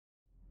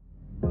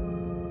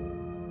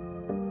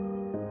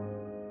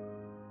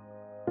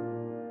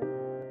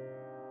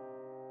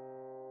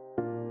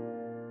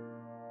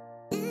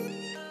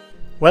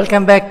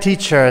Welcome back,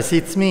 teachers,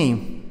 it's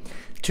me.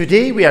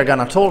 Today we are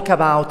gonna talk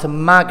about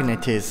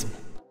magnetism.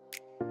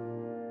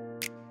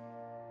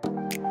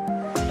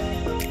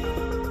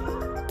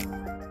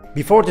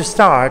 Before to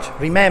start,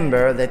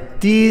 remember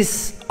that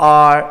these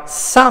are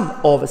some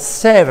of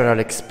several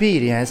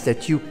experiences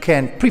that you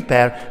can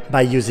prepare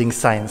by using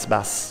Science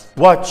BUS.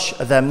 Watch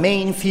the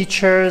main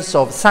features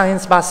of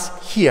Science BUS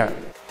here.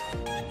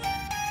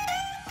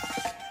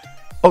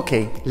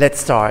 Okay, let's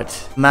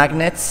start.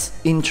 Magnets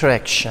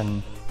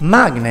interaction.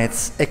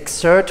 Magnets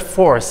exert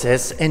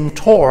forces and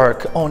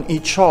torque on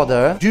each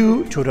other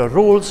due to the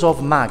rules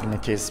of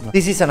magnetism.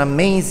 This is an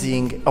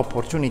amazing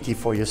opportunity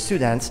for your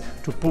students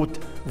to put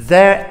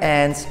their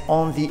hands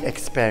on the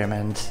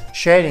experiment,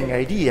 sharing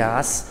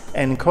ideas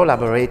and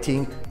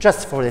collaborating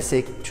just for the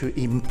sake to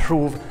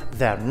improve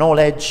their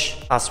knowledge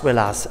as well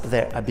as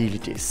their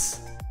abilities.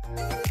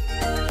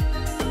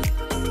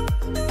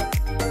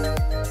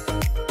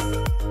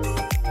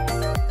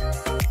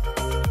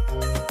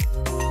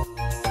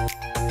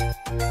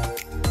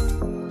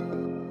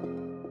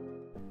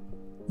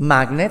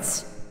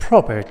 Magnets'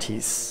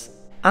 properties.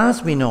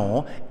 As we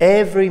know,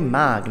 every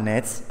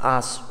magnet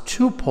has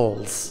two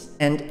poles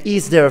and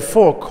is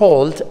therefore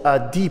called a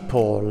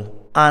dipole.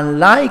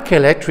 Unlike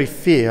electric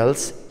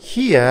fields,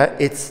 here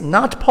it's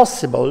not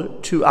possible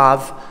to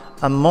have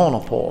a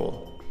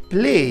monopole.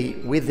 Play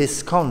with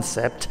this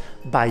concept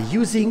by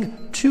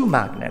using two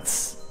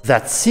magnets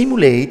that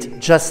simulate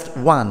just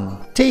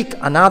one. Take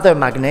another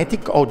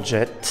magnetic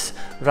object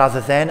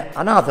rather than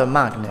another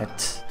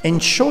magnet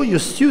and show your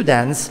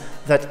students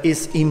that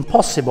it's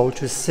impossible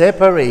to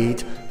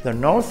separate the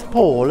North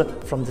Pole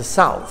from the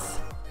South.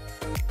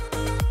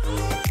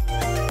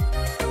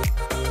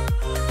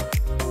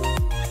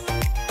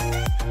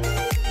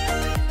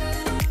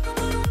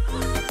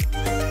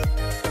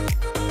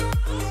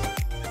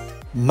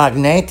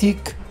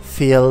 Magnetic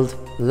field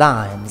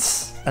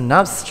lines, an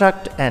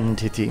abstract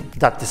entity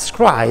that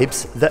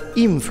describes the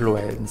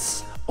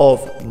influence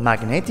of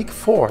magnetic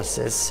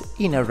forces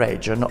in a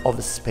region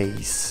of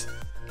space.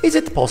 Is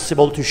it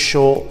possible to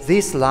show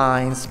these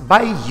lines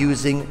by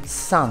using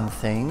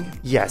something?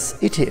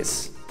 Yes, it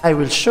is. I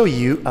will show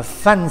you a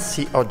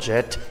fancy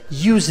object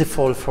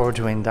useful for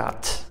doing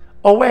that.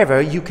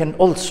 However, you can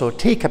also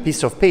take a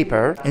piece of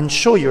paper and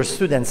show your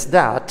students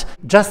that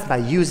just by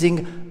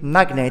using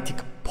magnetic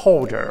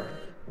powder.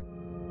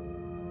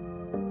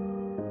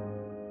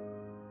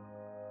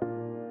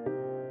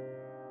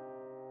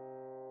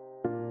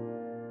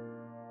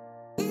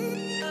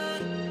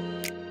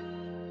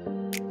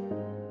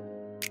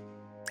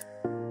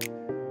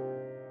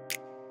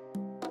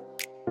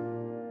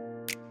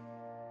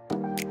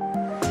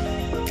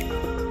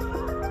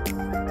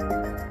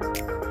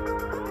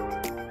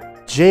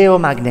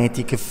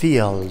 Geomagnetic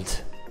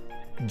field.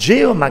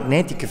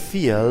 Geomagnetic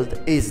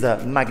field is the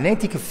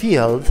magnetic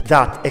field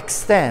that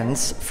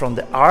extends from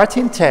the Earth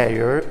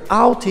interior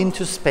out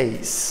into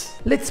space.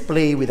 Let's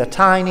play with a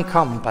tiny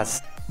compass,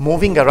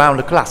 moving around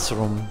the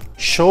classroom,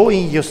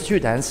 showing your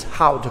students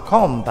how the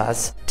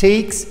compass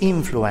takes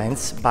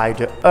influence by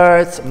the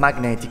Earth's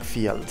magnetic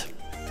field.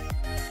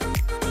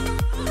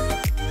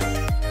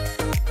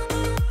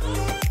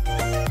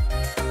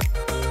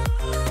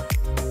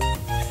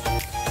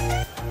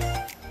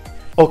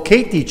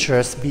 Okay,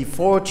 teachers,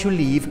 before to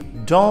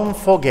leave, don't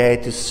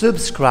forget to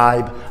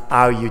subscribe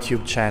our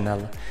YouTube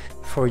channel.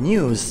 For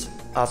news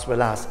as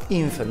well as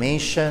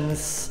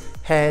informations,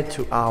 head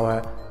to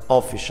our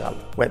official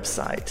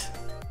website.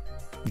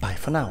 Bye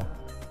for now.